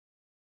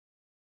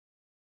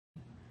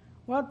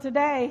Well,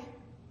 today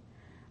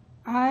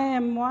I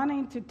am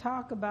wanting to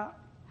talk about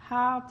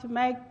how to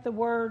make the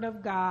Word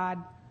of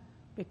God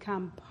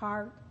become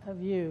part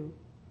of you.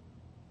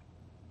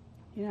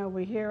 You know,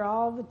 we hear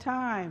all the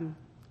time,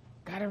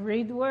 got to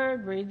read the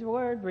Word, read the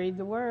Word, read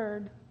the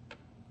Word.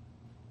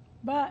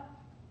 But,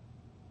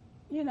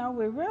 you know,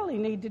 we really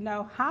need to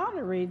know how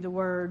to read the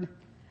Word.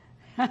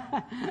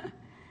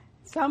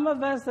 Some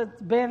of us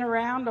that's been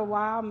around a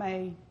while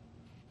may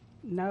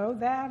know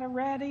that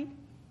already,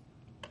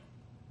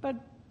 but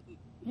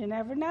you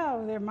never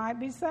know. There might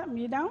be something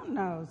you don't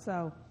know,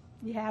 so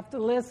you have to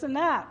listen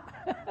up.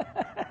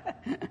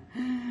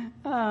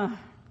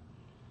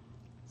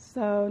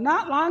 So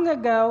not long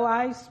ago,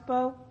 I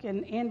spoke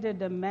and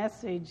ended a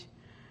message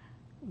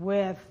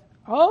with,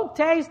 "Oh,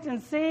 taste and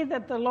see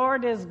that the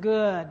Lord is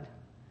good."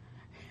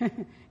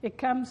 It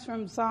comes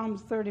from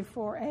Psalms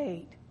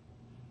 34:8.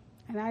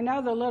 And I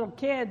know the little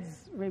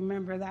kids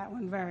remember that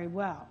one very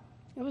well.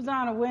 It was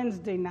on a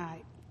Wednesday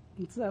night.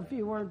 And so if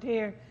you weren't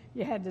here,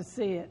 you had to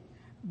see it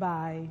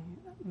by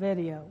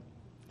video.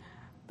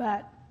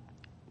 But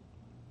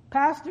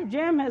Pastor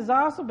Jim has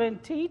also been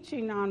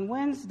teaching on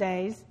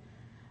Wednesdays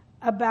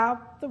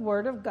about the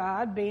Word of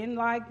God being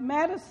like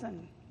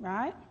medicine,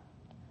 right?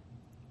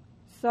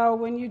 So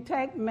when you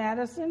take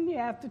medicine, you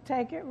have to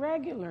take it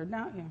regular,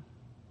 don't you?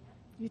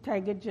 You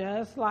take it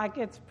just like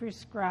it's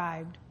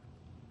prescribed.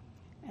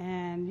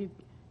 And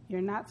you're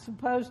not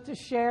supposed to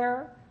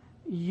share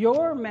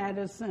your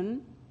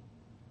medicine,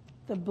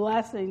 the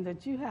blessing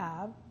that you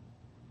have,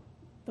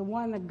 the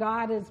one that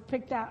God has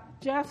picked out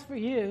just for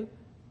you.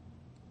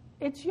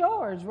 It's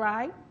yours,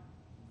 right?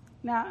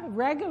 Now,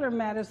 regular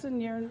medicine,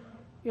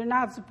 you're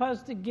not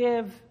supposed to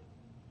give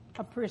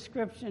a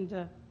prescription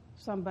to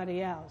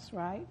somebody else,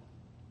 right?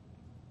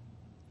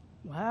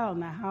 Well,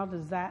 now how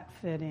does that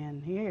fit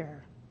in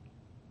here?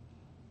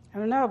 I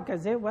don't know,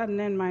 because it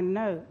wasn't in my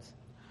notes.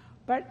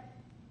 But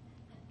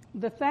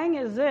the thing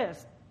is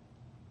this: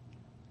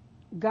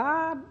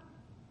 God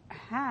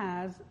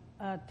has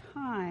a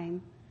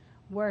time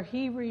where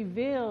He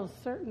reveals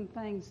certain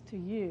things to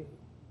you.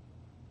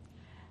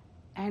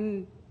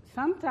 And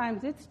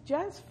sometimes it's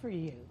just for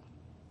you.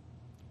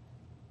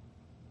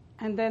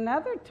 And then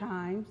other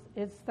times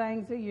it's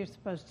things that you're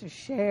supposed to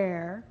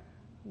share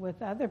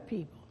with other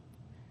people.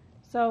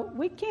 So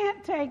we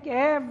can't take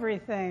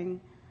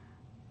everything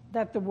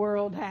that the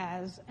world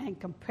has and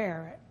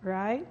compare it,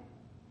 right?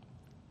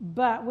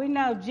 But we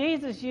know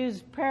Jesus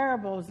used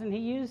parables and He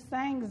used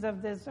things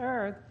of this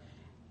earth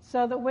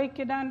so that we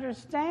could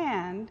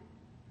understand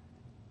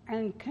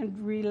and can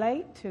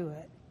relate to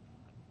it.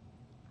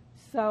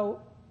 So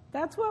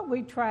that's what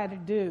we try to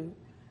do.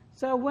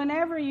 So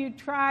whenever you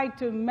try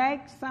to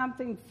make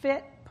something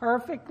fit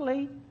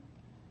perfectly,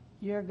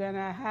 you're going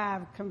to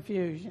have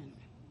confusion.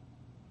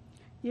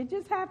 You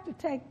just have to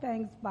take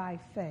things by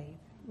faith,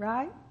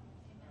 right?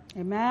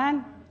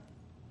 Amen?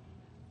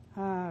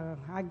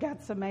 I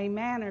got some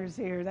A-manners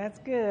here. That's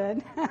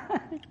good.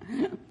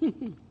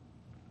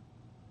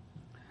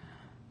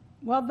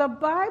 Well, the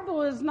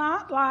Bible is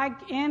not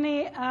like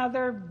any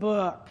other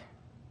book.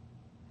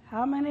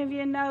 How many of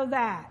you know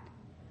that?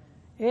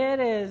 It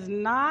is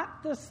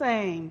not the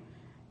same.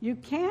 You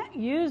can't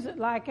use it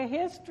like a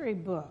history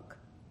book.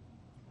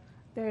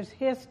 There's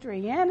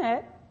history in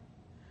it,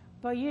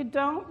 but you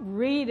don't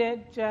read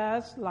it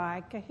just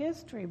like a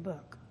history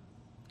book.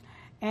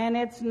 And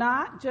it's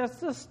not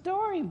just a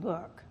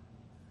storybook.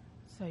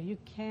 So you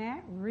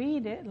can't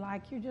read it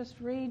like you're just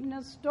reading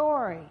a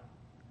story.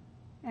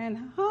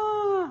 And,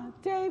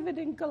 David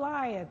and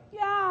Goliath,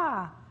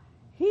 yeah,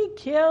 he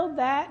killed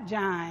that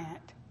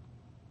giant.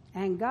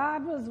 And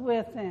God was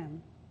with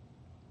him.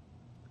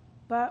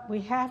 But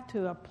we have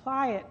to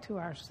apply it to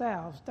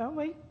ourselves, don't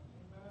we? Amen.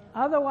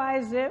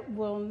 Otherwise, it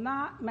will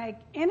not make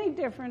any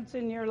difference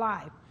in your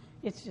life.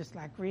 It's just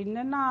like reading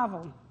a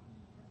novel.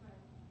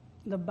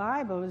 The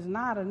Bible is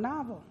not a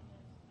novel.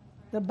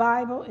 The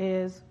Bible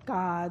is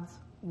God's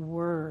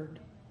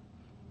Word.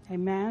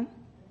 Amen?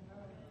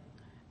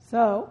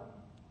 So,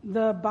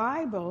 the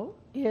Bible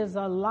is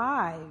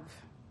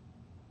alive.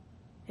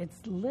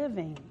 It's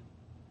living.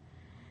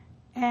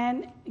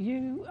 And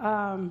you,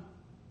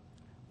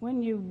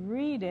 when you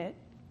read it,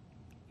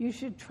 you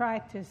should try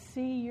to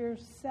see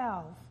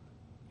yourself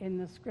in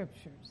the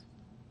Scriptures.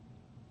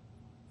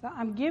 So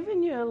I'm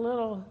giving you a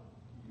little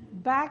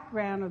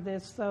background of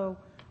this so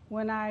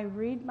when I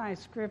read my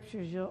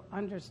Scriptures, you'll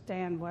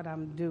understand what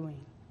I'm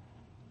doing.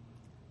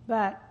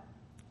 But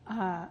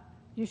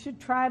you should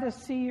try to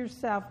see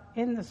yourself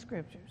in the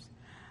Scriptures.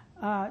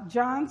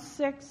 John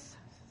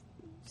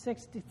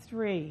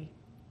 6:63.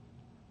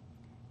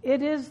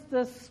 It is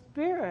the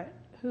Spirit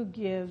who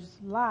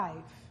gives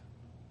life,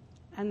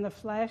 and the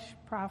flesh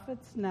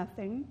profits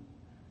nothing.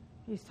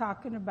 He's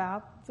talking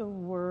about the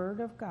Word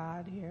of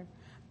God here.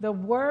 The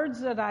words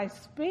that I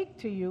speak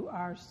to you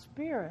are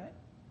spirit,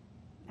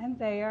 and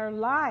they are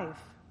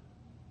life.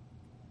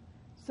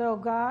 So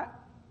God,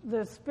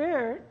 the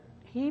Spirit,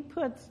 He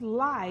puts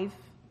life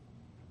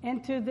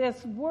into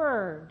this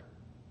Word.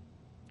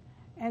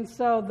 And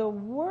so the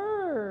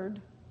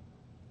Word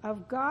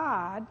of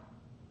God,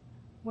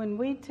 when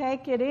we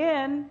take it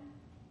in,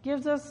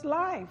 gives us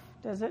life,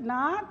 does it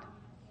not?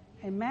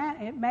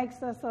 Amen. It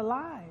makes us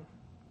alive.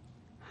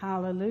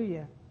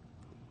 Hallelujah.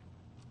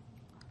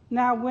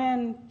 Now,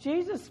 when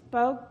Jesus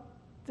spoke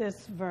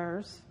this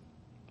verse,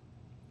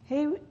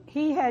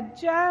 he had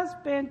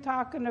just been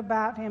talking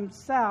about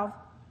himself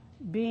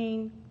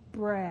being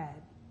bread.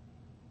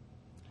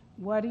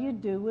 What do you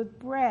do with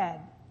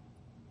bread?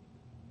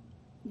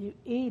 You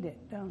eat it,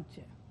 don't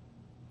you?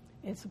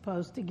 It's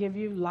supposed to give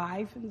you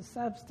life and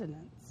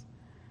sustenance.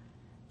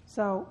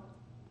 So,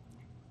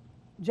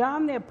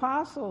 John the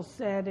Apostle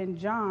said in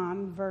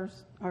John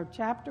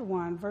chapter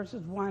 1,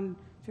 verses 1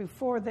 through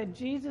 4, that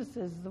Jesus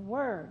is the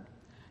Word.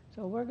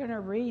 So we're going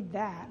to read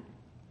that.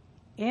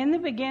 In the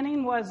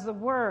beginning was the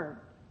Word.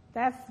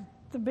 That's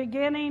the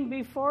beginning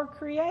before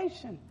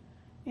creation.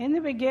 In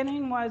the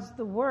beginning was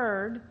the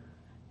Word,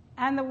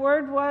 and the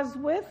Word was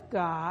with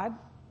God,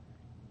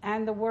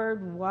 and the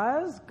Word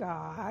was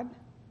God.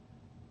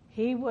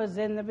 He was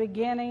in the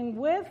beginning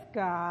with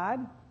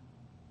God,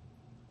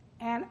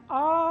 and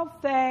all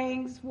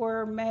things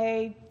were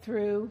made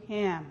through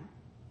him,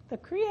 the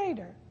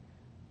Creator.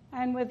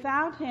 And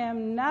without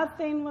him,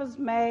 nothing was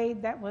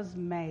made that was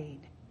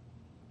made.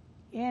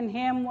 In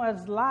him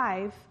was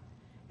life,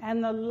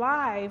 and the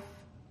life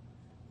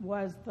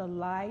was the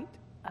light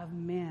of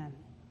men.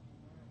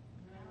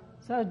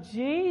 So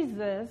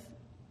Jesus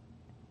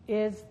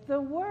is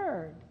the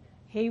Word.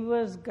 He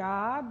was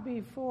God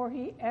before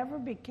he ever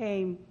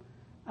became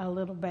a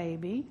little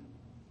baby.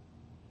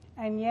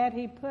 And yet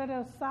he put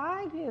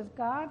aside his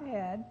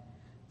Godhead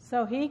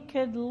so he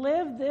could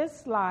live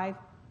this life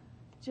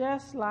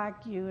just like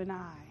you and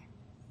I,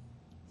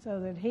 so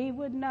that he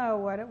would know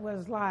what it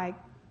was like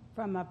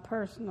from a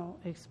personal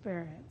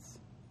experience.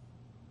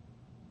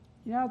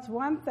 You know, it's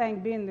one thing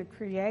being the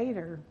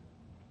creator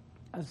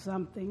of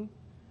something.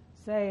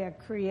 Say a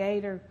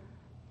creator,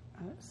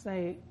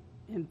 say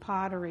in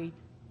pottery,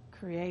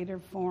 creator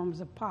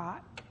forms a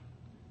pot.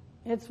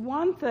 It's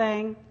one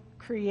thing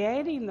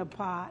creating the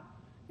pot.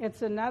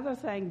 It's another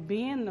thing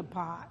being the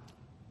pot,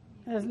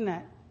 isn't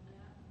it?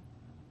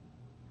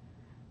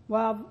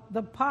 Well,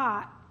 the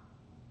pot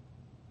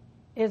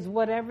is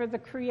whatever the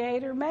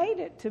Creator made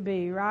it to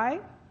be,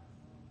 right?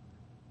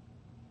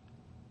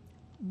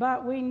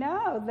 But we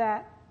know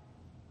that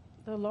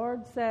the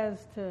Lord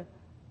says to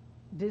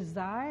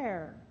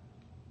desire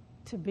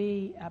to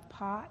be a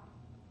pot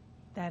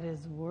that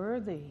is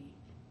worthy,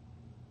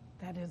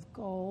 that is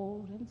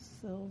gold and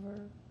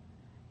silver,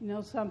 you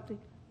know, something.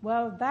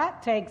 Well,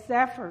 that takes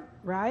effort,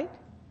 right?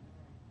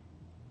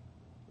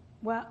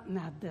 Well,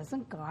 now,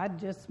 doesn't God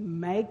just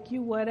make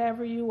you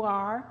whatever you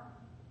are?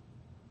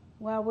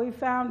 Well, we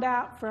found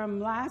out from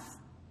last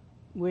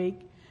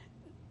week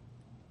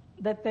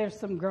that there's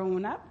some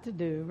growing up to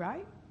do,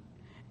 right?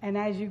 And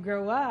as you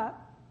grow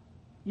up,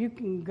 you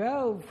can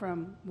go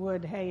from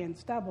wood, hay, and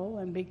stubble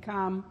and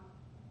become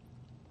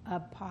a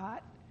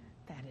pot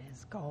that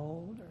is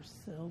gold or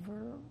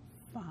silver,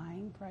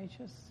 fine,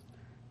 precious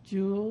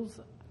jewels.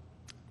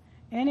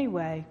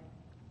 Anyway,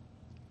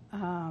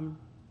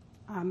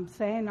 I'm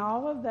saying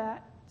all of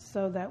that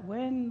so that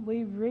when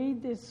we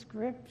read the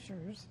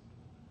scriptures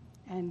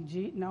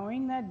and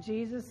knowing that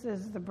Jesus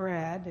is the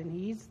bread and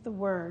he's the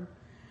Word,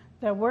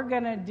 that we're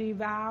going to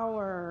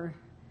devour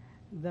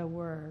the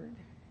Word.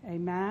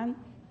 Amen?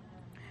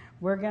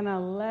 We're going to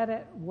let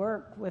it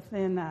work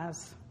within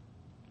us.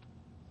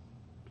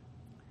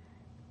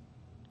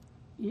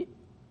 You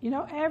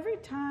know, every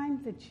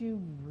time that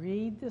you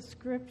read the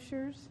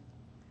scriptures,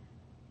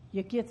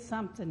 you get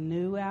something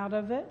new out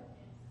of it.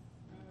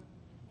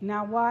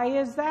 Now, why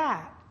is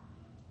that?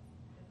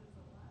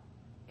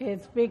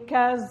 It's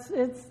because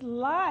it's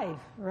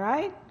life,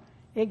 right?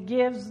 It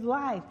gives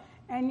life.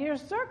 And your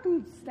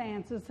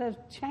circumstances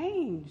have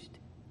changed.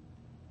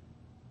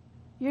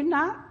 You're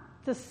not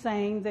the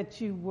same that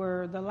you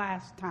were the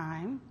last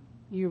time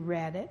you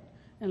read it,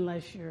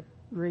 unless you're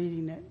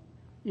reading it,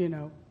 you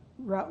know,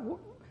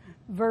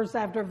 verse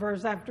after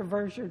verse after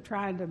verse, you're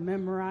trying to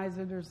memorize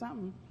it or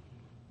something.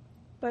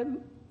 But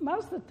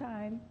most of the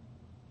time,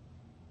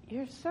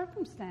 your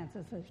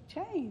circumstances have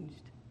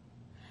changed.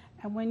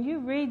 And when you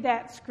read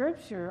that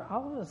scripture,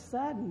 all of a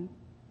sudden,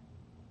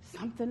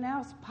 something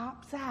else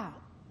pops out.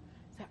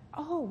 Say,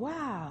 oh,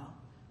 wow,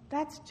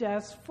 that's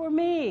just for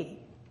me.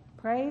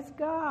 Praise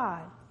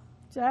God,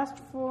 just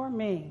for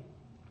me.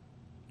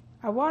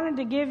 I wanted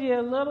to give you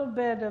a little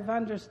bit of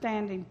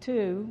understanding,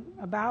 too,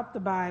 about the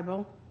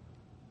Bible,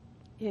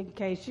 in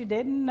case you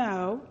didn't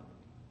know.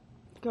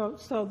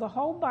 So the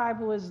whole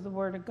Bible is the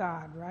Word of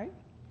God, right?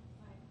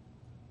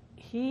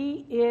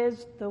 He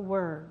is the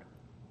Word.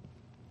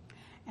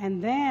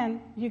 And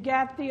then you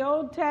got the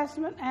Old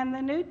Testament and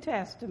the New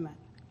Testament.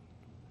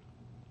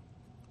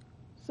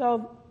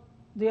 So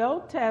the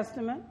Old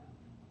Testament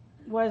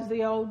was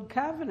the Old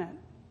Covenant,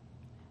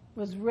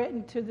 was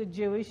written to the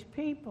Jewish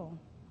people.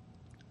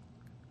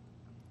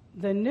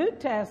 The New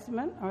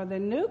Testament, or the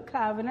New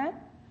Covenant,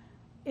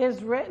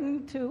 is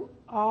written to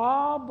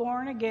all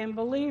born-again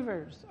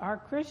believers, our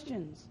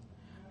Christians,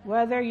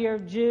 Whether you're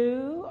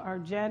Jew or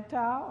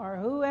Gentile or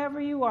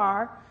whoever you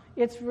are,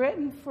 it's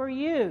written for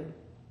you.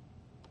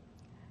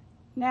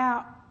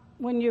 Now,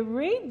 when you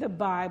read the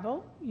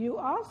Bible, you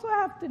also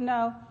have to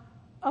know,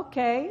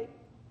 okay,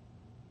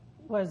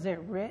 was it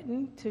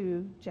written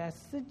to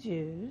just the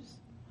Jews?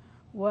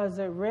 Was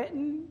it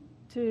written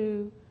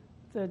to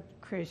the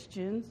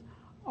Christians?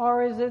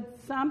 Or is it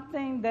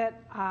something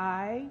that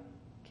I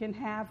can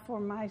have for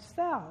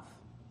myself?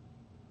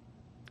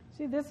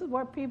 See, this is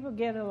where people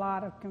get a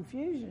lot of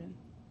confusion,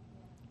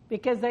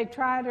 because they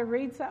try to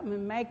read something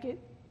and make it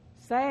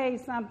say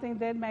something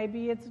that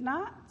maybe it's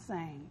not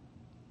saying.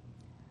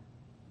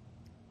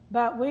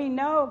 But we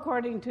know,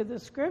 according to the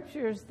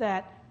scriptures,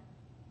 that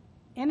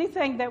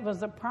anything that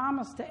was a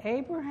promise to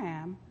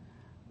Abraham,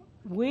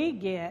 we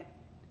get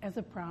as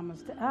a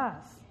promise to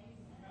us.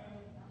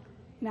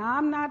 Now,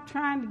 I'm not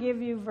trying to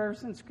give you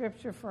verse in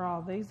scripture for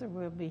all these, or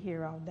we'll be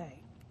here all day.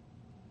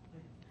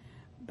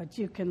 But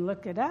you can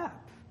look it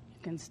up.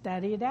 You can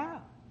study it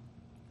out.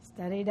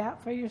 Study it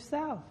out for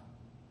yourself.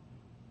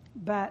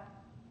 But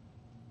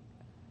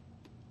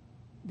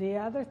the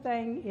other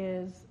thing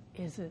is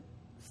it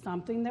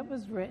something that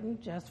was written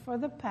just for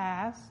the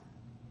past,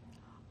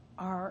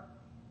 or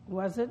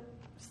was it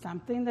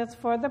something that's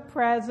for the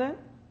present,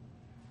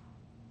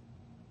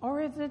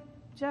 or is it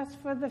just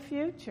for the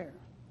future?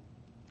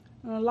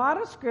 And a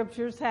lot of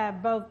scriptures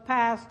have both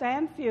past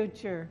and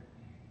future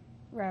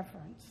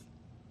reference.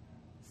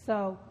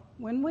 So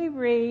when we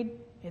read,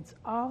 it's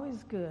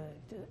always good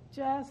to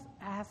just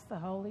ask the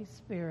Holy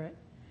Spirit,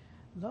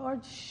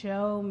 Lord,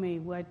 show me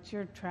what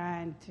you're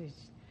trying to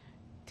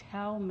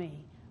tell me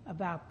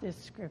about this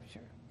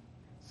scripture.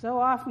 So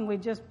often we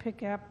just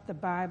pick up the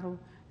Bible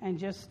and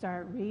just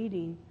start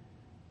reading,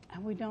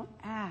 and we don't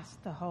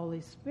ask the Holy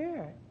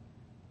Spirit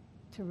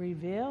to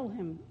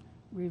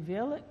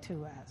reveal it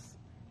to us.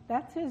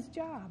 That's his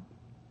job.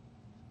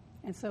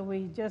 And so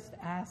we just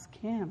ask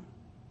him.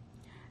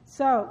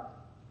 So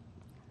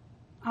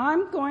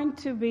I'm going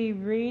to be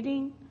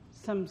reading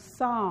some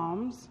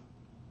Psalms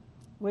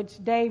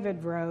which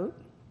David wrote.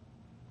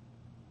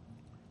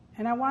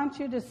 And I want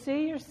you to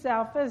see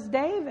yourself as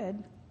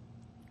David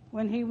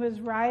when he was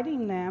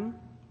writing them.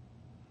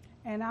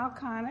 And I'll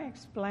kind of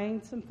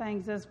explain some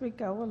things as we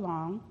go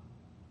along.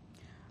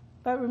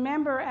 But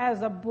remember,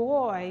 as a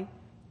boy,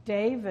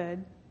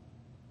 David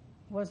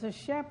was a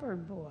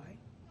shepherd boy.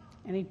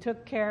 And he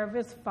took care of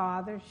his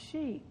father's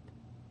sheep.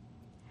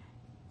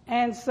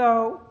 And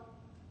so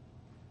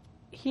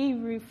he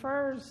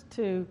refers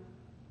to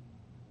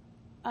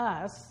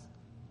us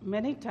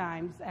many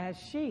times as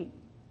sheep.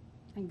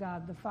 And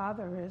God the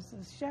Father is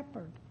a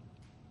shepherd.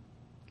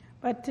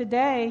 But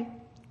today,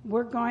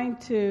 we're going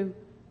to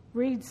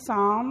read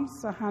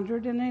Psalms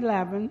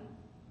 111.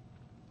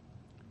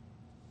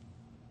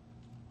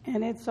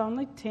 And it's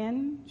only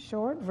 10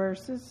 short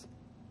verses.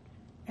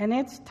 And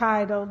it's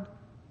titled,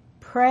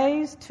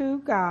 Praise to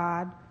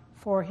God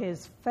for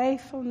His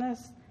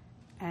Faithfulness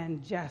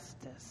and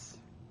Justice.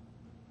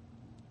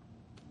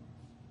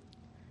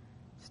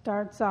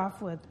 Starts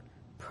off with,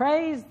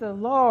 Praise the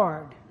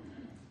Lord.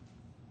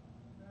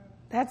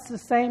 That's the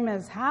same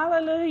as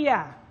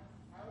hallelujah.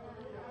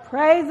 Hallelujah.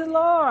 Praise the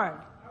Lord.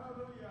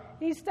 Hallelujah.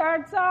 He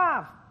starts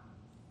off.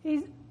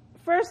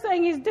 First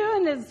thing he's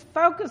doing is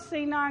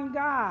focusing on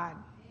God,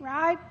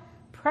 right?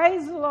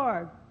 Praise the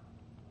Lord.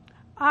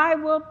 I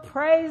will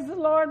praise the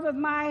Lord with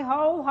my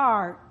whole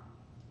heart,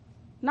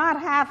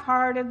 not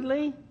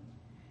half-heartedly.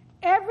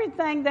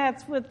 Everything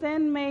that's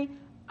within me,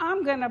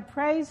 I'm going to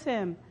praise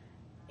him.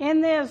 In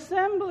the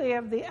assembly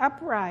of the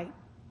upright.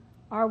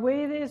 Are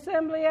we the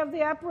assembly of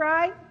the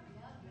upright?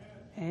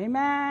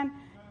 Amen.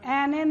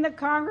 And in the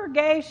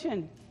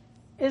congregation.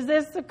 Is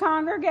this the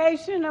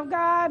congregation of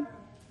God?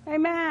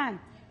 Amen.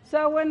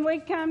 So when we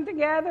come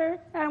together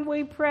and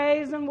we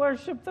praise and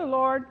worship the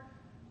Lord,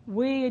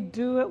 we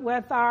do it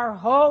with our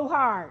whole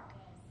heart.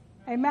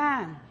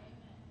 Amen.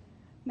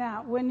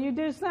 Now, when you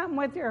do something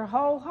with your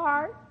whole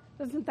heart,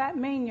 doesn't that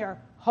mean your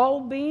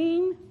whole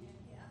being?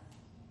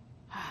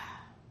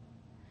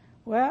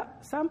 Well,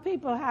 some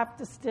people have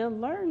to still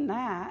learn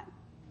that,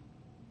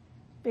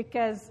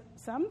 because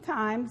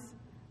sometimes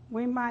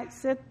we might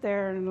sit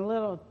there and a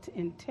little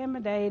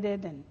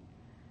intimidated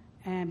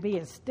and be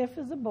as stiff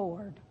as a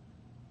board.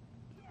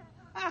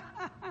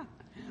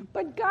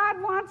 But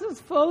God wants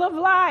us full of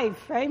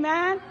life.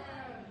 Amen?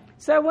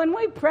 So when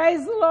we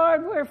praise the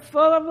Lord, we're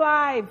full of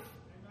life.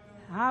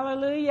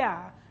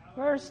 Hallelujah.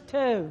 Verse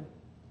 2.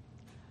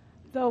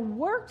 The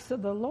works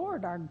of the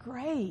Lord are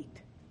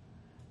great,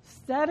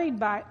 studied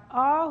by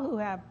all who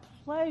have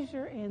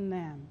pleasure in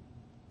them.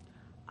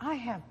 I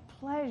have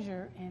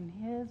pleasure in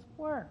his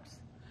works.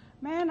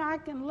 Man, I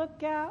can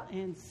look out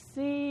and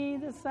see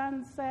the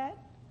sunset.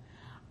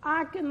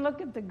 I can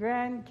look at the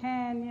Grand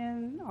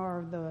Canyon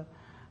or the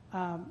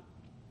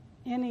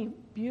any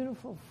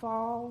beautiful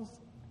falls,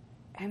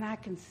 and I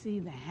can see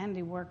the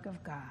handiwork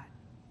of God.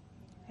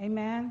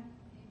 Amen?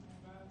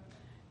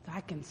 So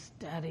I can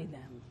study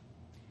them.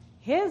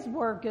 His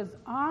work is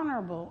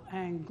honorable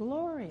and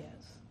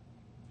glorious.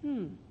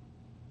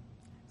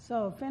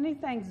 So if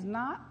anything's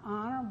not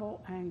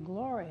honorable and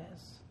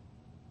glorious,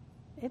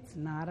 it's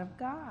not of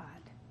God.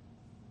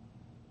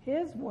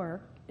 His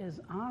work is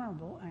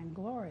honorable and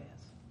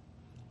glorious,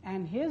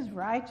 and his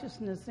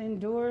righteousness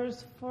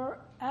endures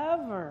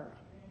forever.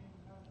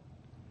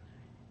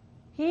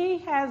 He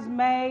has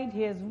made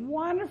his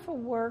wonderful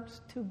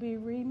works to be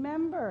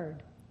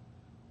remembered.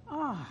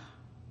 Ah,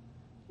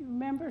 you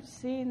remember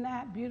seeing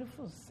that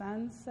beautiful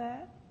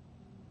sunset?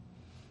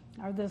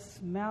 Or the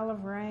smell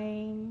of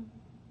rain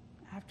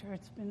after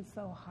it's been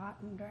so hot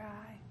and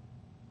dry?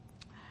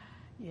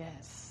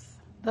 Yes.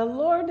 The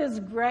Lord is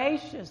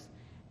gracious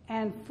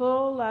and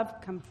full of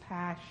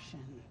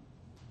compassion.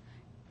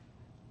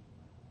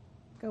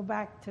 Go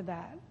back to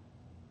that.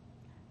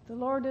 The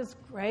Lord is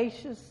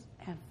gracious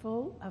and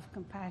full of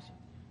compassion.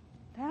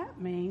 That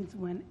means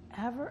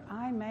whenever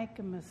I make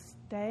a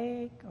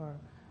mistake or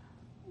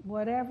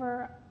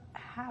whatever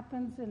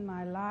happens in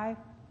my life,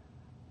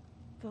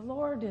 the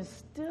Lord is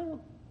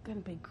still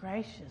going to be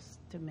gracious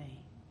to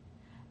me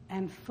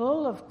and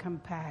full of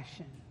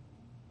compassion.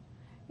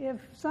 If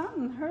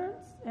something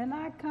hurts and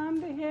I come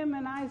to him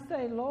and I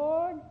say,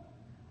 Lord,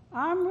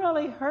 I'm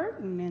really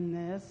hurting in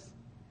this,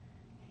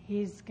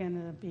 he's going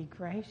to be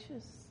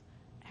gracious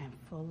and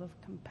full of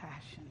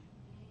compassion.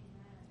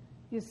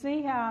 You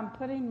see how I'm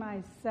putting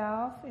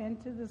myself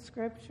into the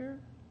scripture?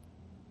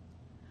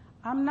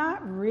 I'm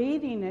not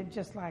reading it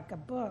just like a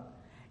book.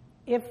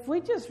 If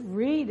we just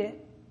read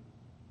it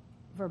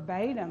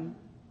verbatim,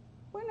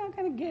 we're not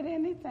going to get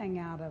anything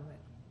out of it.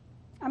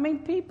 I mean,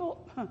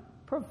 people,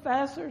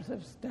 professors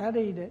have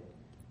studied it.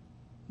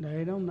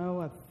 They don't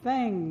know a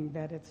thing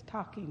that it's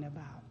talking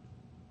about.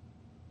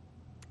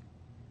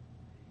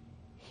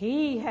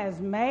 He has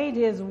made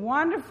his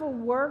wonderful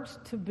works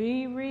to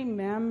be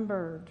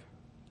remembered.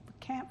 We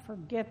can't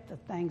forget the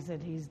things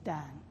that he's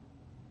done.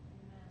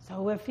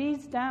 So if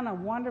he's done a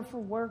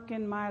wonderful work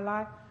in my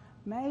life,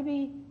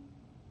 maybe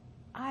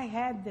I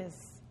had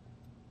this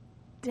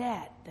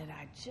debt that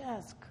I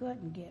just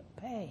couldn't get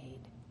paid.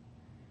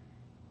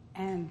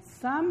 And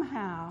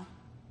somehow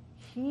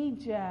he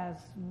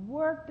just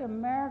worked a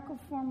miracle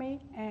for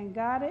me and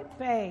got it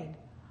paid.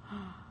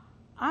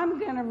 I'm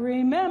going to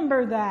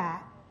remember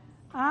that.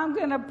 I'm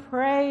going to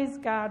praise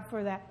God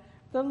for that.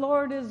 The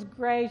Lord is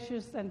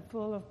gracious and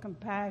full of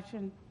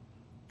compassion,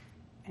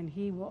 and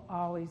he will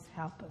always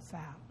help us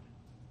out.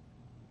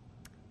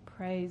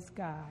 Praise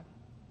God.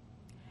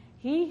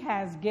 He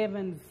has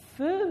given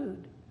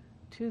food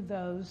to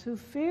those who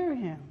fear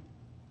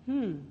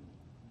him.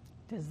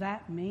 Does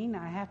that mean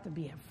I have to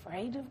be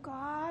afraid of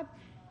God?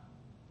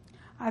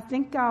 I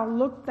think I'll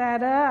look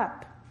that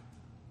up.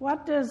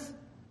 What does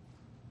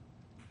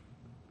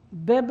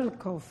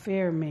biblical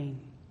fear mean?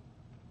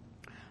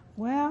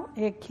 Well,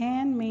 it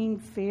can mean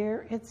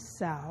fear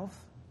itself,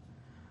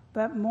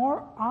 but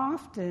more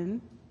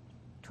often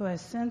to a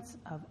sense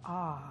of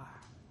awe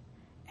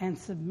and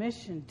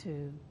submission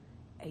to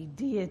a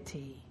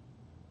deity.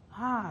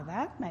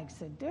 That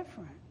makes it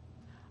different.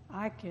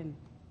 I can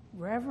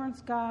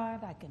reverence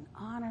God, I can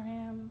honor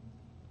him,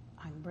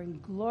 I can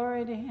bring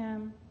glory to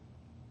him.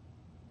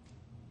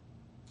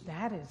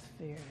 That is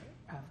fear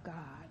of God.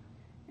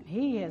 And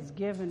he has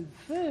given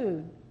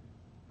food.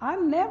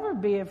 I'll never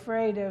be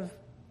afraid of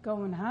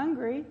going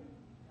hungry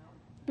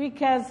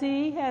because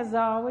he has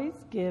always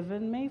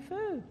given me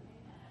food.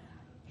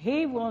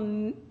 He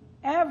will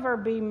ever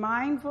be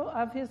mindful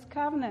of his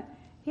covenant.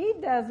 He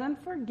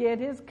doesn't forget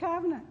his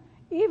covenant.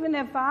 Even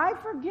if I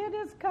forget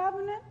his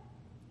covenant,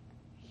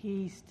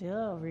 he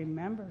still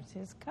remembers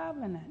his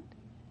covenant.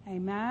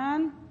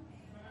 Amen?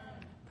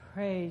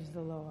 Praise the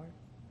Lord.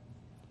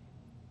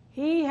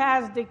 He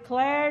has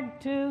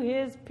declared to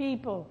his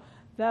people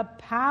the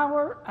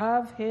power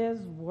of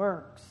his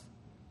works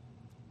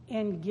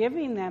in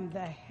giving them the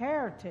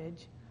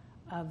heritage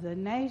of the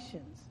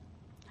nations.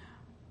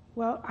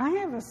 Well, I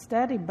have a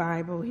study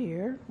Bible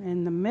here.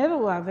 In the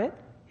middle of it,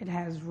 it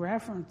has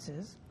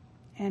references,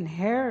 and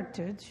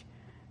heritage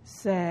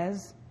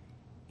says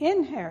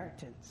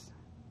inheritance.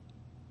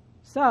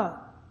 So,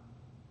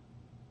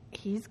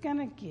 he's going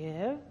to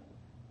give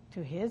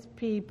to his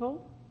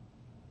people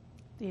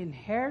the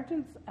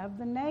inheritance of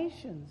the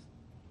nations.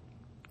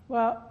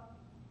 Well,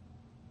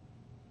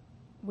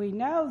 we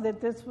know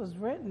that this was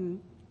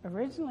written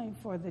originally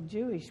for the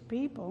Jewish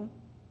people,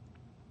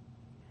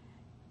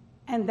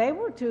 and they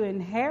were to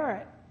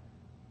inherit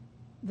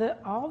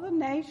all the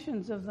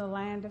nations of the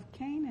land of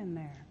Canaan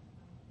there.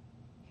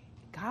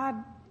 God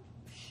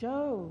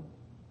showed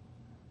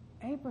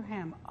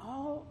Abraham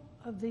all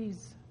of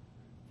these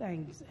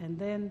things, and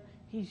then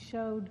he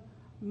showed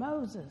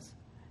Moses,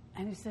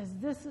 and he says,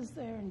 this is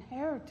their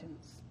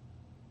inheritance.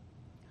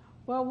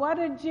 Well, what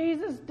did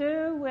Jesus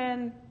do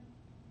when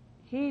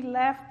he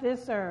left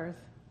this earth?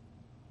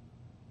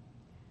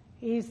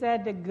 He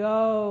said to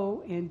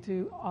go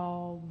into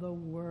all the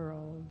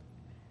world.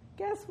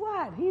 Guess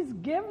what? He's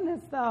given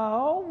us the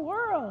whole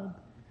world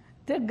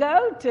to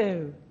go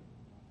to.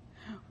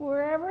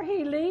 Wherever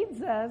he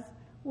leads us,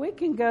 we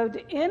can go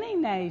to any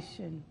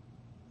nation.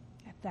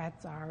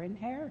 That's our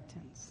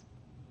inheritance.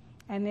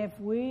 And if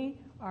we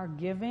are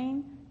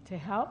giving to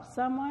help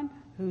someone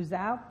who's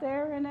out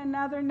there in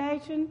another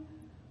nation,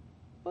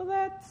 well,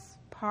 that's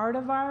part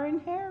of our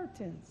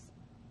inheritance.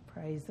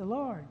 Praise the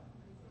Lord.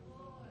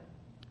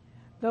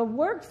 The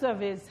works of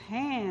his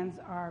hands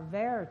are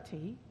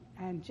verity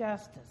and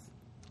justice.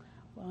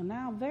 Well,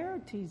 now,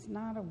 verity is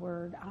not a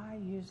word I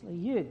usually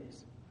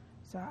use.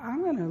 So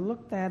I'm going to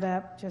look that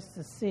up just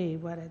to see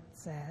what it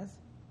says.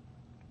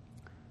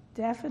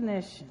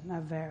 Definition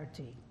of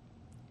verity.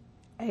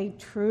 A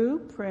true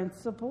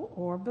principle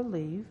or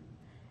belief,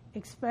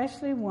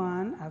 especially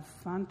one of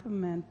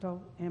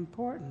fundamental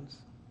importance.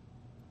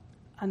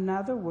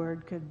 Another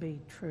word could be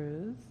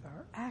truth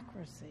or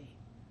accuracy.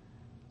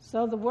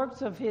 So the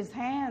works of his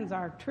hands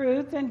are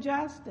truth and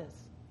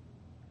justice.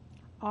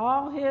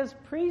 All his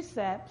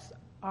precepts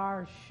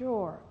are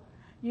sure.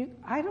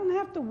 I don't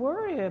have to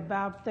worry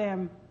about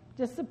them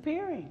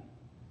disappearing.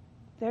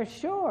 They're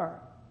sure.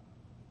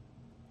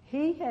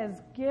 He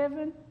has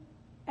given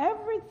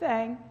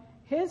everything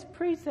his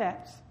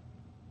precepts.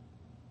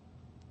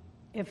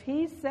 If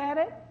he said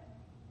it,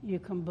 you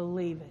can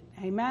believe it.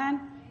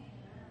 Amen?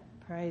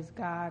 Praise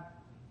God.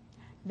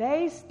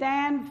 They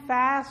stand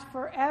fast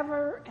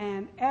forever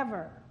and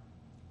ever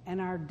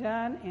and are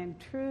done in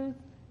truth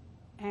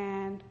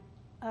and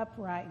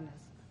uprightness.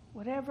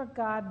 Whatever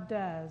God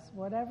does,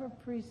 whatever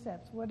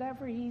precepts,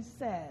 whatever he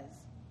says,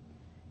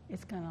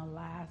 it's going to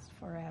last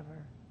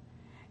forever.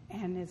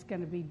 And it's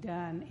going to be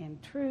done in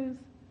truth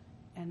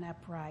and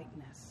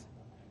uprightness.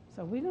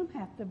 So we don't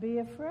have to be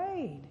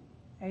afraid.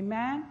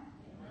 Amen?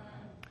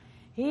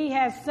 He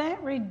has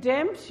sent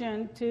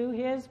redemption to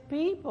his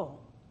people.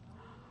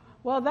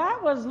 Well,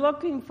 that was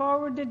looking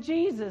forward to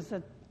Jesus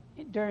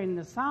during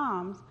the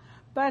Psalms,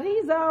 but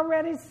he's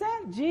already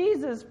sent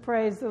Jesus,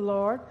 praise the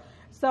Lord.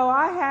 So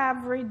I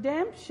have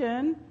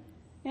redemption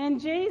in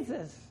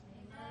Jesus.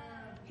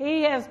 Amen.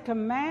 He has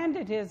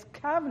commanded his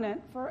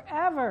covenant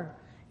forever.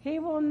 He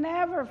will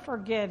never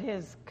forget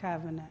his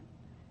covenant.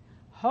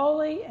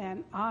 Holy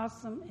and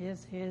awesome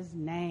is his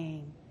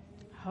name.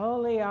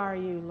 Holy are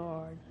you,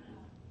 Lord.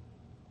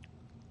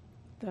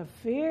 The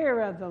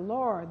fear of the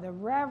Lord, the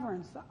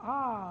reverence, the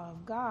awe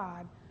of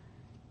God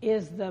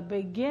is the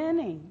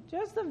beginning,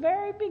 just the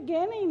very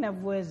beginning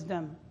of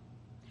wisdom.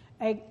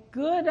 A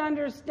good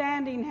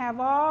understanding have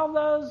all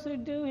those who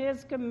do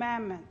his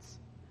commandments.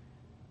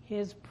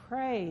 His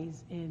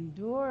praise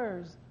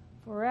endures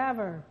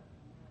forever.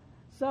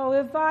 So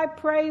if I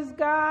praise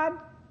God,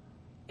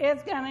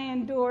 it's going to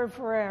endure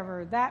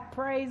forever. That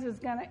praise is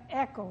going to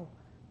echo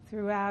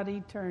throughout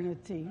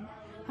eternity.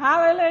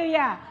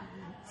 Hallelujah.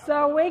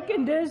 So we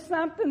can do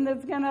something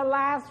that's going to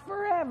last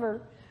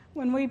forever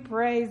when we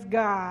praise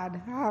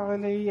God.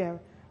 Hallelujah.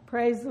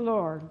 Praise the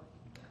Lord.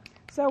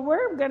 So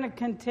we're going to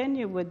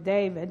continue with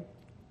David.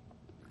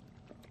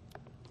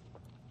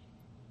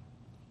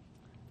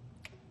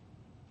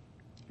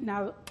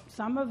 Now,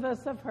 some of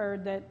us have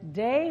heard that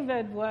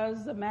David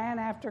was a man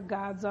after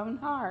God's own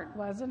heart,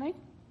 wasn't he?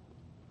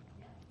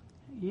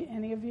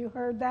 Any of you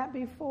heard that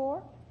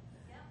before?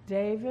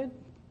 David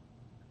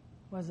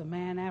was a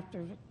man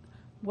after.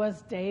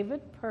 Was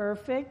David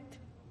perfect?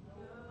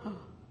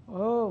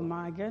 Oh,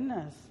 my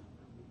goodness.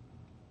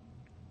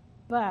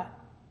 But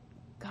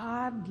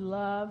God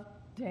loved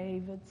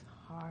David's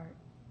heart.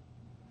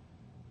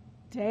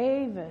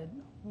 David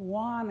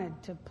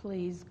wanted to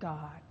please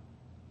God.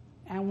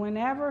 And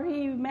whenever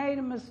he made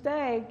a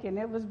mistake and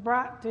it was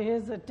brought to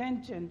his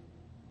attention,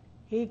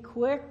 he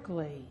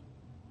quickly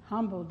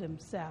humbled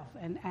himself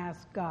and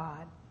asked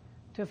God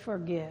to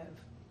forgive.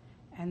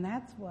 And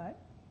that's what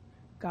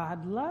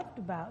God loved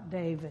about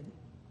David.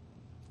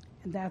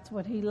 And that's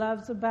what he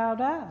loves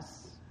about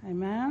us.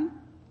 Amen?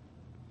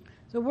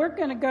 So we're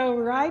going to go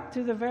right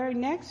to the very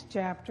next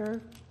chapter,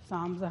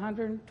 Psalms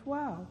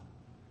 112.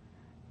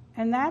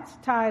 And that's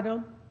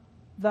titled,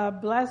 The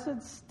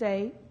Blessed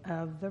State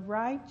of the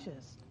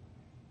Righteous.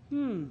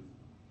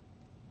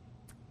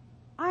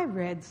 I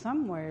read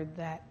somewhere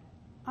that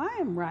I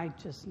am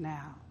righteous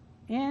now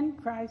in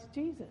Christ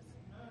Jesus.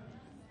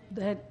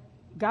 That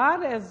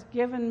God has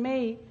given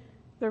me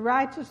the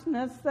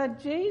righteousness that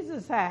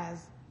Jesus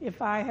has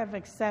if I have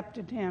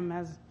accepted him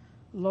as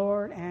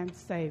Lord and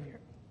Savior.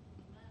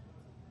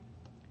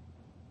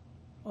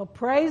 Well,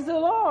 praise the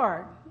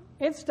Lord.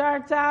 It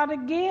starts out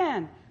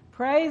again.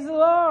 Praise the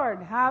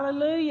Lord.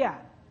 Hallelujah.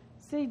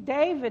 See,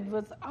 David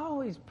was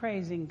always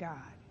praising God.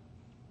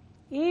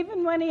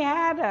 Even when he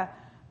had a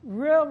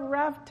real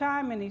rough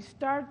time and he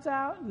starts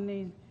out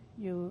and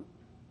you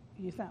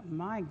thought,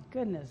 my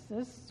goodness,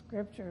 this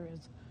scripture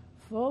is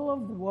full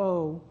of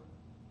woe.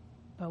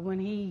 But when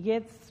he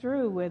gets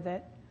through with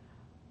it,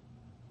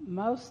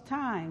 most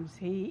times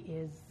he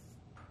is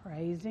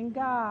praising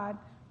God,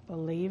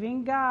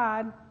 believing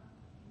God.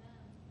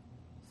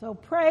 So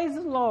praise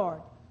the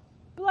Lord.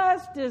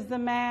 Blessed is the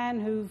man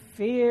who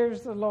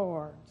fears the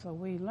Lord. So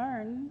we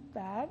learn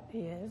that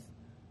is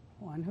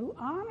one who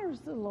honors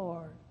the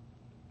Lord,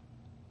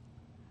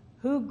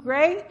 who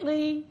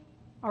greatly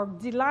or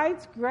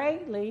delights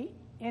greatly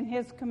in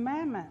his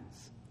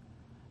commandments.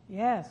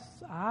 Yes,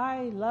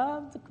 I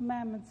love the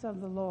commandments of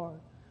the Lord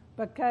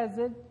because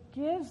it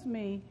gives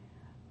me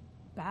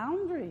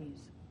boundaries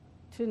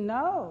to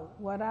know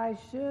what I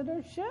should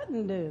or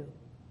shouldn't do.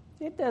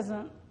 It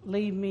doesn't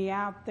leave me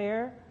out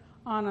there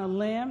on a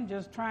limb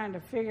just trying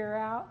to figure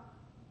out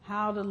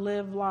how to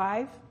live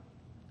life.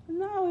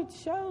 No, it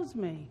shows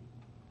me.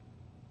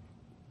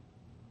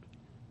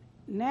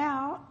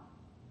 Now,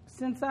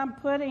 since I'm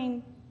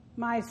putting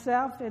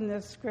myself in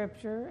this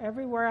scripture,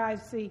 everywhere I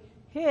see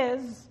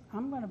His,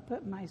 I'm going to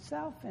put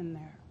myself in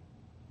there.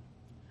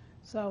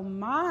 So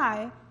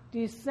my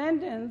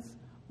descendants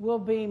will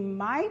be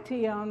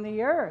mighty on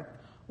the earth.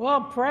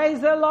 Well,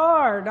 praise the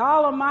Lord.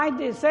 All of my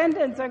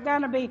descendants are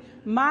going to be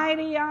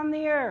mighty on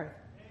the earth.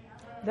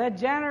 The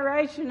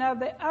generation of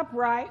the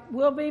upright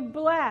will be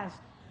blessed.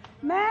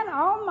 Man,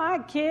 all my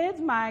kids,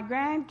 my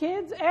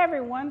grandkids,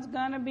 everyone's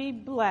going to be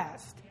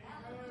blessed.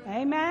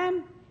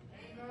 Amen?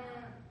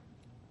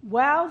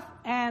 Wealth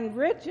and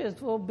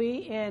riches will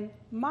be in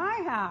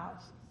my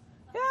house.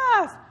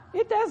 Yes,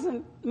 it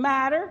doesn't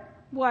matter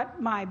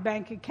what my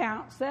bank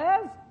account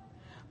says,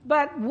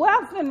 but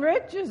wealth and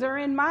riches are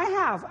in my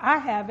house. I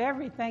have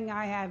everything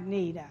I have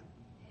need of.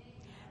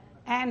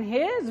 And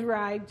His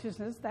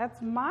righteousness,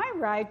 that's my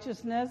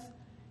righteousness,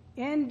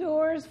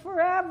 endures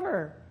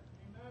forever.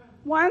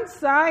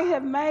 Once I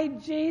have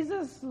made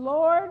Jesus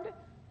Lord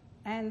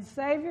and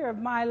Savior of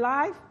my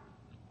life,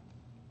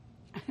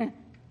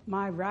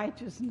 my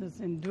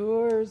righteousness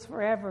endures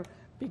forever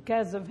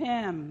because of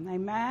Him.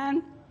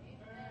 Amen?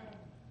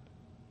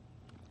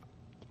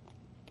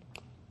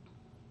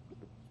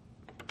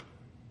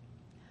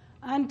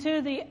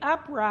 Unto the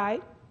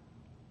upright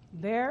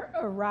there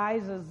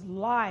arises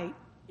light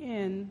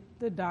in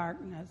the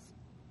darkness.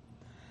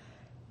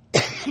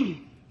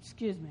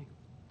 Excuse me.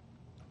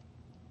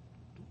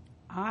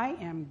 I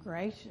am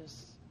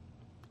gracious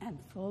and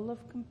full of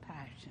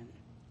compassion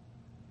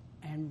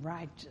and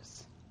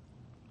righteous.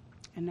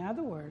 In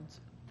other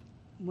words,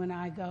 when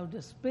I go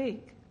to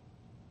speak,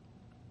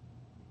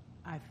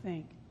 I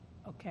think,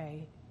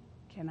 okay,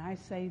 can I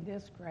say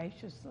this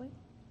graciously?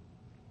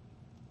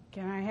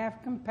 Can I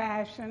have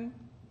compassion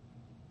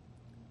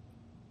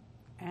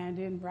and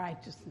in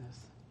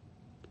righteousness?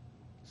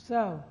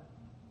 So,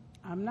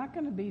 I'm not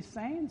going to be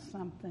saying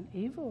something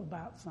evil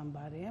about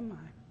somebody, am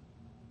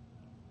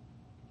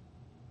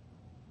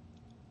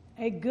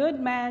I? A good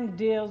man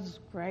deals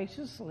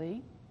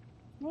graciously.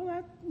 Well,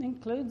 that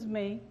includes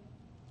me.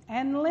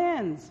 And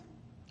lends.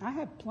 I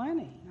have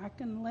plenty. I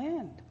can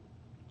lend.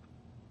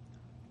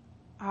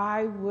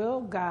 I will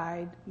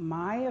guide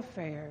my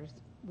affairs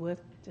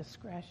with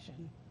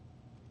discretion.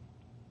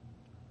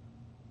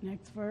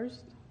 Next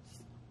verse.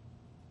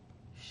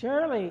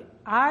 Surely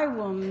I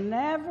will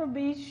never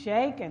be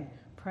shaken.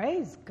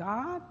 Praise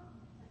God.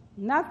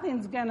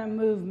 Nothing's going to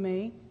move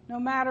me, no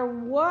matter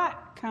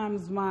what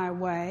comes my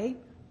way,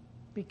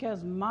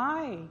 because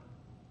my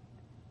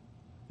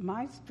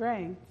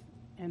strength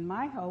and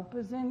my hope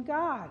is in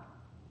God.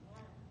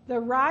 The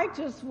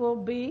righteous will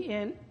be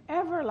in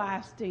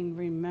everlasting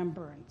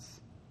remembrance.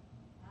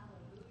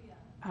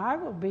 I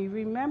will be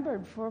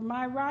remembered for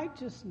my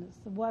righteousness,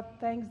 what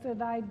things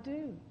that I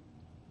do.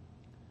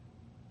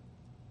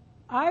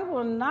 I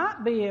will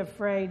not be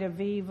afraid of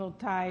evil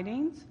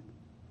tidings.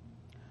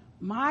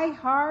 My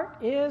heart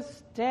is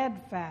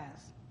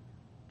steadfast,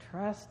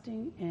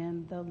 trusting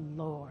in the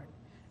Lord.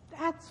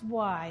 That's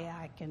why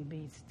I can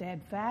be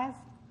steadfast.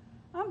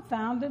 I'm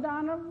founded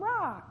on a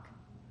rock.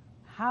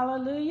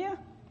 Hallelujah.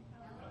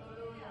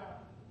 Hallelujah.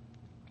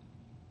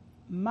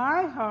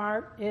 My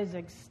heart is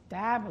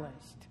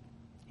established.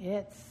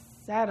 It's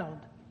settled.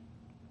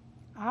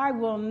 I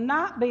will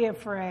not be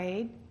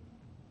afraid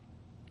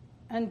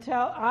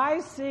until I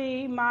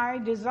see my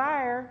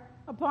desire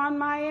upon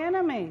my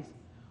enemies.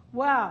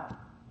 Well,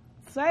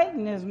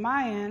 Satan is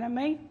my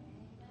enemy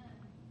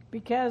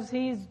because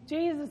he's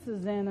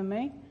Jesus'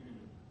 enemy.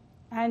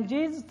 And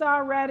Jesus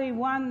already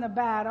won the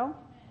battle.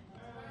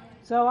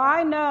 So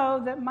I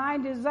know that my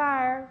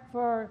desire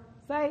for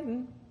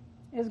Satan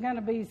is going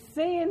to be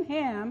seeing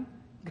him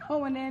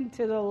going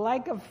into the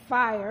lake of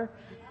fire.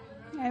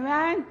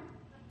 Amen?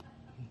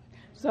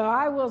 So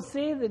I will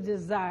see the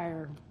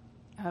desire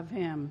of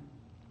him.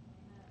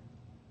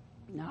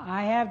 Now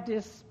I have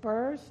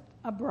dispersed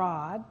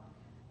abroad,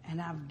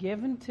 and I've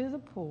given to the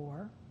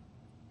poor.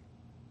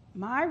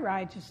 My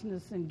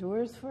righteousness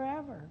endures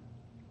forever.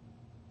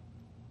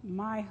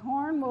 My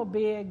horn will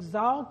be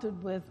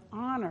exalted with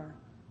honor.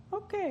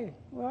 Okay,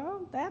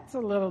 well, that's a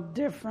little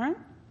different.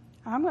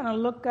 I'm going to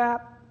look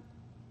up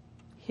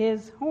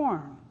his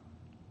horn.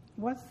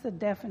 What's the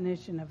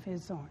definition of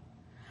his horn?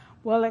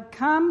 Well, it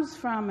comes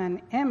from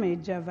an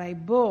image of a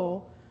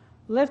bull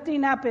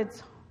lifting up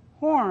its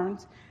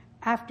horns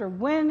after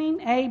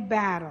winning a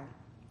battle.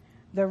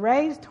 The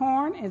raised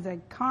horn is a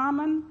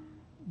common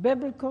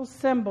biblical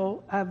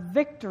symbol of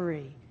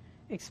victory,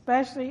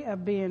 especially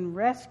of being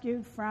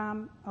rescued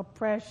from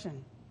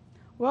oppression.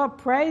 Well,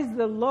 praise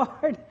the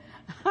Lord.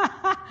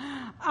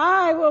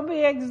 I will be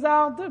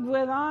exalted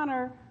with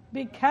honor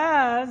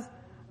because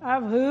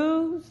of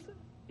whose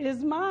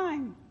is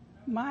mine,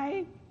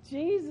 my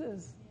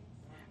Jesus,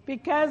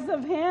 because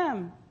of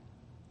him.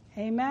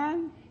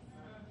 Amen?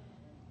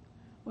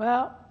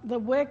 Well, the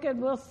wicked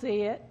will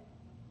see it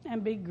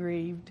and be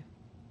grieved.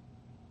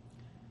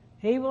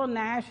 He will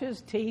gnash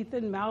his teeth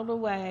and melt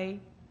away.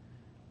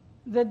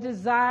 The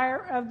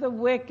desire of the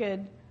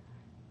wicked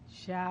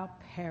shall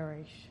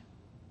perish.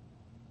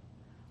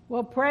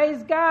 Well,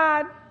 praise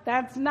God,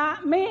 that's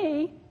not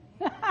me.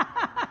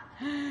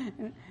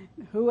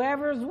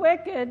 Whoever's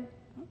wicked,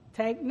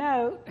 take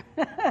note.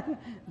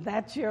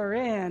 That's your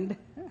end.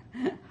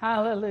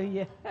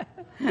 Hallelujah.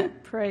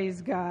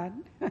 Praise God.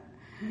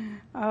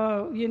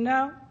 Oh, you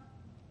know,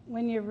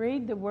 when you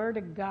read the Word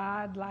of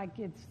God like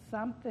it's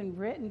something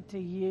written to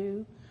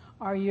you,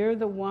 or you're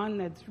the one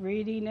that's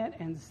reading it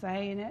and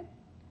saying it,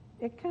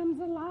 it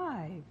comes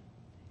alive.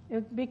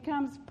 It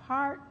becomes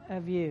part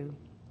of you.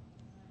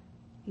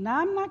 Now,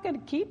 I'm not going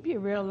to keep you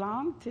real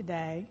long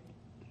today,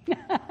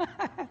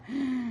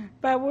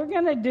 but we're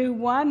going to do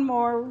one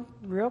more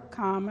real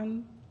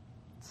common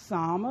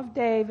Psalm of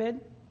David.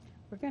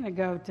 We're going to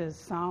go to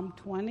Psalm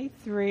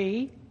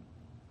 23,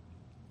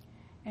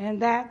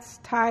 and that's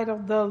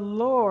titled, "The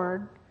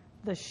Lord,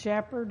 the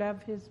Shepherd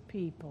of His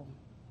People."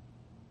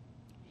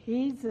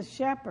 He's the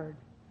shepherd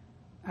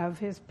of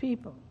his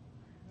people.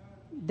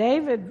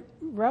 David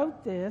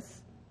wrote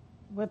this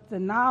with the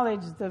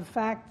knowledge, the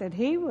fact that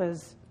he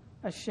was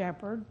a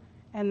shepherd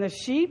and the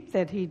sheep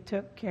that he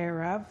took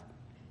care of,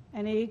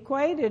 and he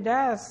equated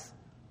us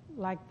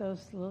like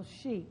those little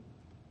sheep.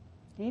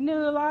 He knew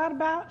a lot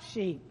about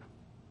sheep,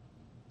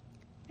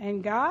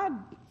 and God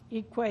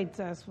equates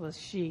us with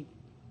sheep.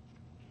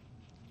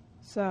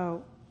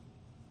 So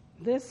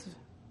this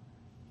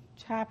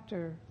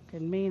chapter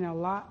can mean a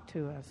lot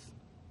to us.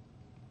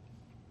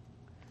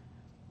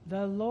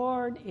 The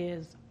Lord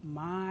is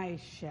my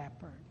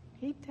shepherd.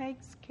 He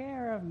takes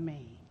care of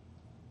me.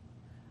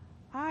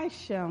 I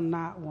shall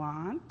not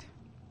want,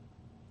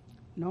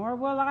 nor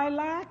will I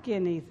lack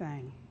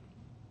anything.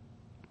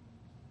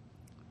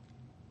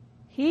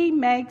 He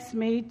makes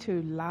me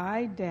to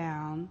lie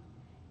down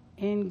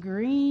in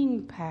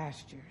green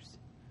pastures.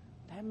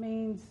 That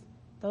means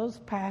those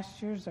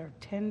pastures are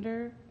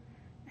tender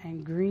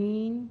and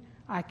green.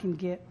 I can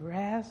get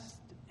rest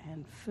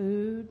and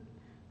food.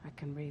 I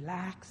can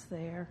relax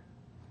there.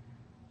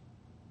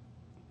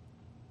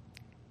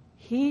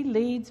 He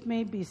leads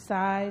me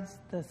beside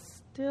the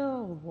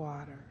still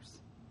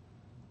waters.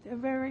 They're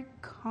very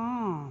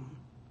calm.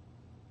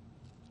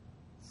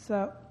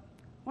 So,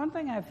 one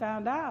thing I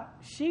found out,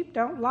 sheep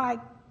don't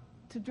like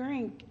to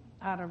drink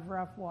out of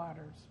rough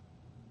waters.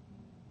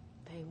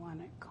 They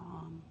want it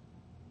calm.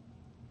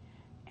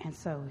 And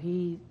so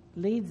he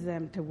leads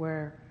them to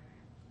where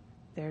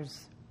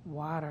there's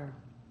water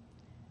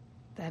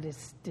that is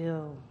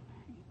still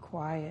and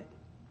quiet.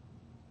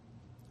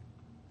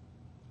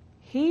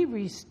 He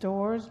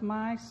restores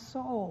my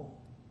soul.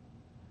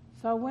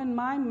 So when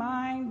my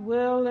mind,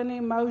 will, and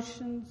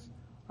emotions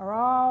are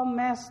all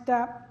messed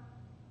up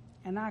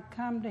and I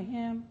come to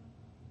him,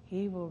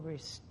 he will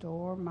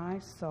restore my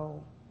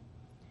soul.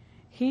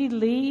 He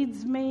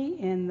leads me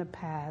in the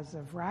paths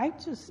of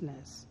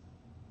righteousness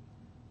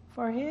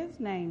for his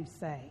name's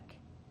sake.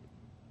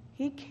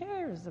 He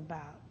cares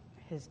about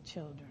his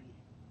children.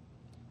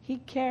 He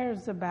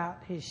cares about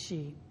his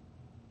sheep.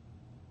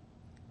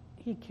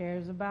 He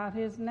cares about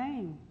his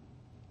name.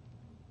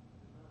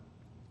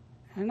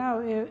 I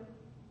know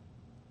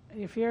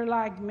if you're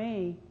like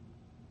me,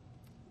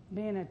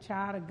 being a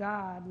child of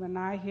God, when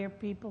I hear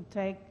people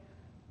take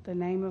the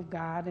name of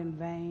God in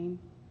vain,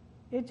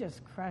 it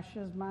just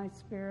crushes my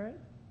spirit.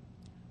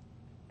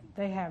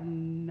 They have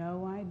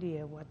no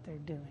idea what they're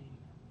doing.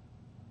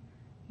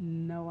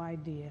 No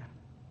idea.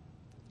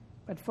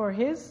 But for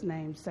his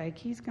name's sake,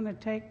 he's going to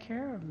take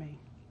care of me.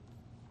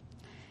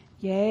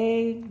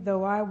 Yea,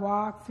 though I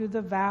walk through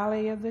the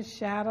valley of the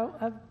shadow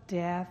of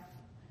death,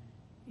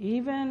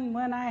 even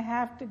when I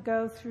have to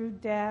go through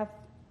death,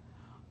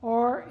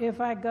 or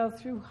if I go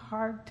through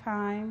hard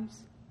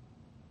times,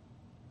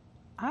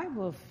 I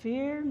will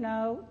fear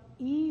no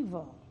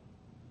evil.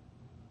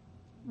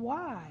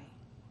 Why?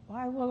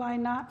 Why will I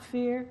not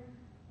fear?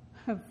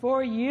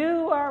 For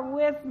you are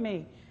with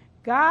me.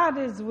 God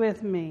is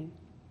with me.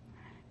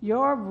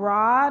 Your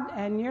rod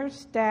and your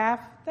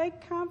staff, they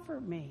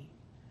comfort me.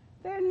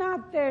 They're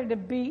not there to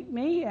beat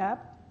me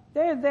up.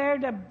 They're there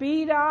to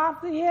beat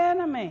off the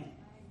enemy.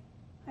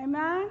 Amen?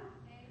 Amen.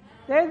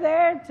 They're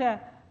there to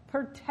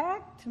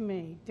protect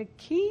me, to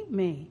keep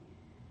me.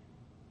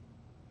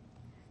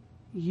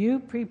 You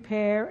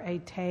prepare a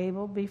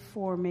table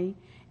before me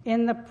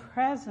in the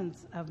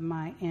presence of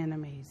my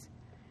enemies.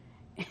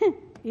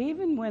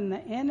 Even when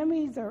the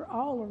enemies are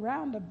all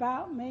around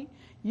about me,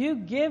 you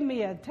give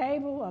me a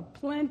table of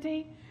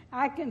plenty.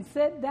 I can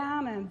sit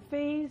down and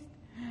feast.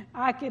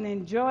 I can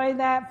enjoy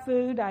that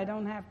food. I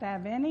don't have to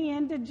have any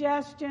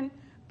indigestion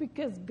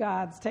because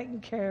God's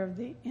taking care of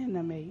the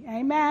enemy.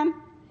 Amen?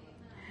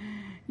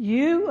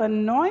 You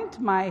anoint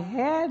my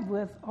head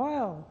with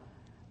oil.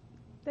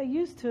 They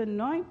used to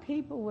anoint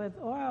people with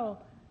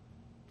oil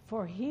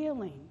for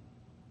healing.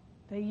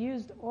 They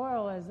used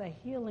oil as a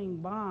healing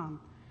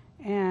balm.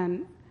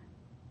 And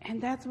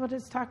that's what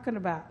it's talking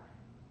about.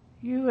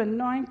 You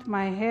anoint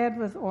my head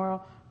with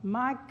oil.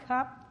 My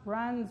cup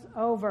runs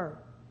over.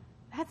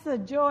 That's the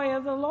joy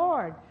of the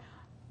Lord.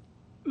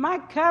 My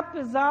cup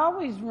is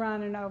always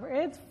running over.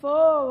 It's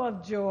full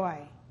of joy.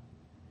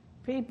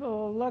 People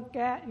will look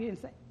at you and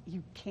say,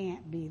 you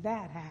can't be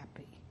that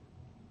happy.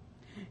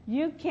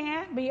 You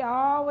can't be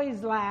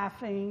always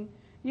laughing.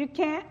 You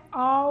can't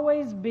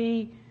always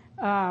be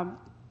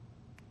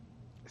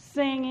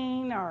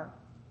singing or,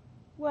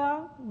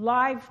 well,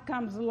 life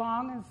comes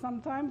along and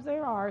sometimes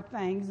there are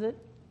things that,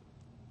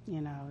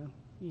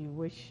 you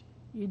wish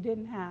you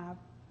didn't have.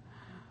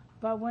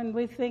 But when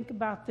we think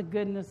about the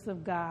goodness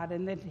of God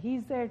and that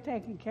He's there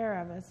taking care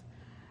of us,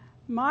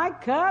 my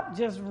cup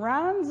just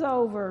runs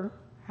over.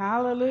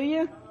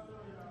 Hallelujah.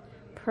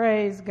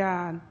 Praise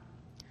God.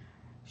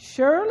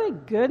 Surely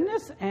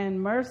goodness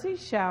and mercy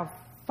shall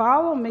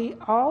follow me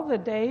all the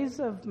days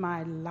of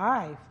my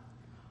life.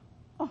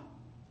 Oh,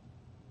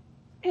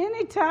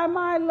 anytime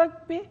I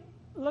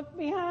look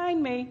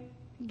behind me,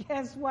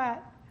 guess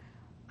what?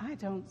 I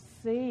don't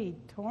see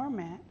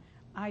torment.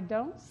 I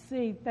don't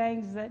see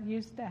things that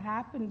used to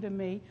happen to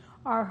me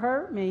or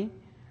hurt me.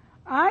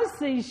 I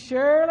see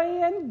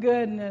surely and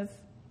goodness.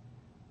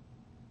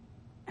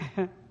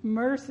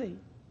 Mercy.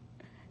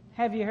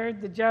 Have you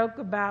heard the joke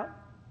about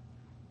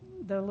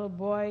the little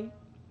boy?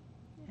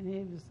 And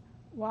he was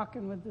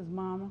walking with his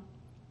mama.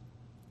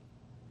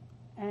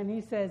 And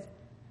he says,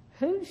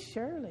 who's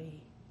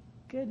surely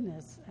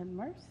goodness and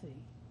mercy?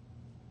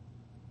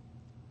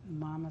 And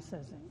Mama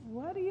says,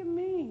 what do you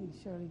mean,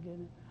 surely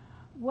goodness?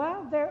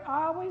 Well, they're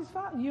always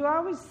you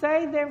always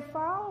say they're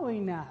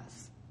following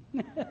us.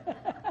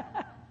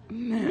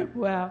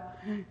 Well,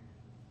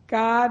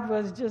 God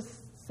was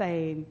just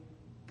saying,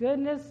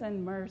 goodness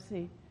and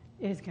mercy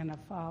is going to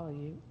follow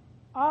you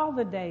all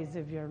the days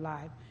of your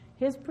life.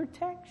 His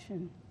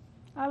protection.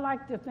 I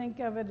like to think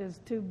of it as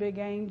two big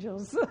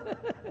angels.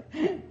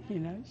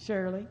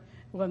 Surely.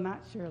 Well,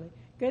 not surely.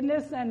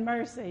 Goodness and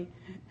mercy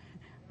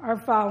are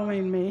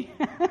following me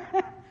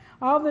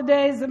all the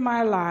days of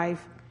my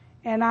life.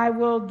 And I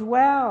will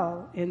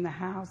dwell in the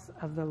house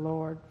of the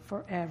Lord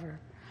forever.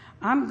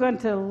 I'm going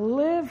to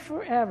live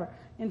forever.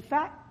 In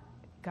fact,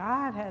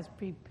 God has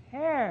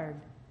prepared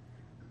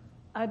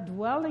a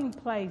dwelling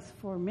place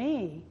for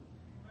me.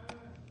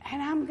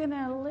 And I'm going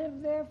to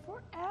live there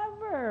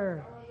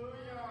forever.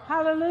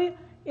 Hallelujah.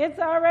 It's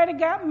already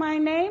got my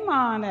name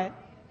on it.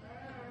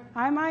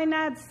 I might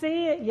not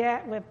see it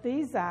yet with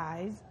these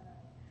eyes,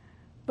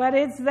 but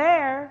it's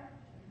there.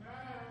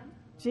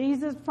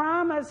 Jesus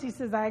promised, He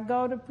says, I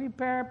go to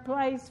prepare a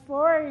place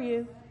for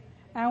you.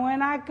 And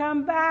when I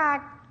come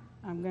back,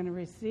 I'm going to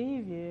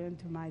receive you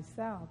into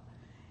myself.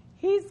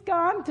 He's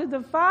gone to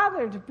the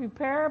Father to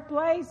prepare a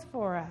place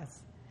for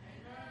us.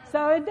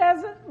 So it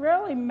doesn't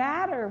really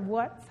matter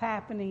what's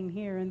happening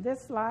here in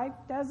this life,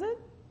 does it?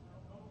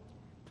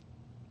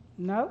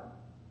 Nope.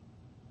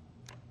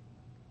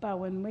 But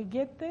when we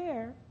get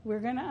there, we're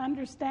going to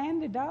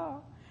understand it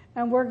all.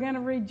 And we're going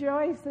to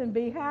rejoice and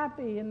be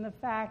happy in the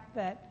fact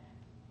that,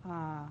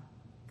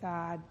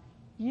 God,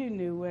 you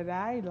knew what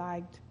I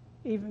liked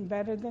even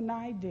better than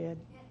I did.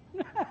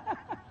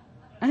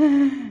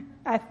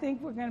 I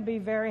think we're going to be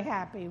very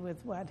happy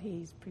with what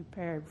He's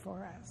prepared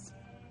for us.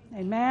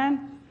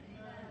 Amen?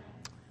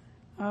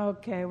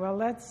 Okay,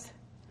 well,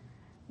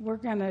 we're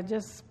going to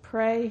just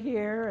pray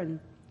here. And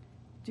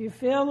do you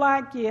feel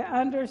like you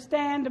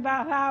understand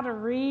about how to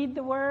read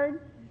the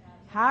Word?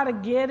 How to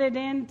get it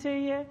into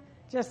you?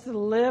 Just to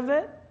live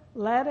it?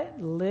 Let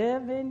it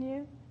live in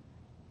you?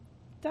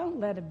 Don't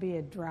let it be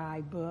a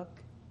dry book.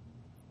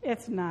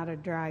 It's not a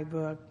dry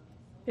book.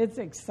 It's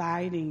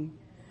exciting.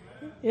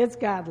 It's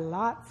got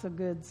lots of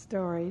good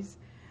stories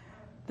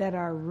that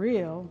are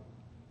real,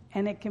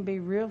 and it can be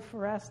real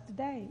for us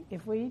today.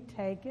 If we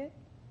take it,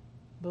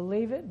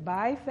 believe it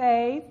by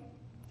faith, it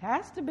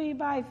has to be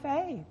by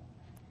faith.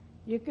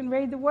 You can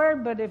read the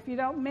Word, but if you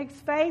don't mix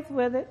faith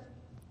with it,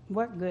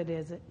 what good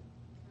is it?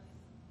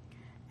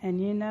 And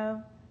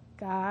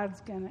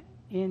God's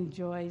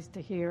enjoys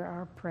to hear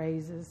our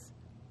praises.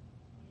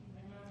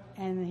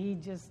 And He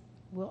just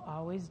will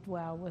always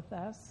dwell with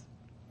us.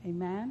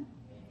 Amen.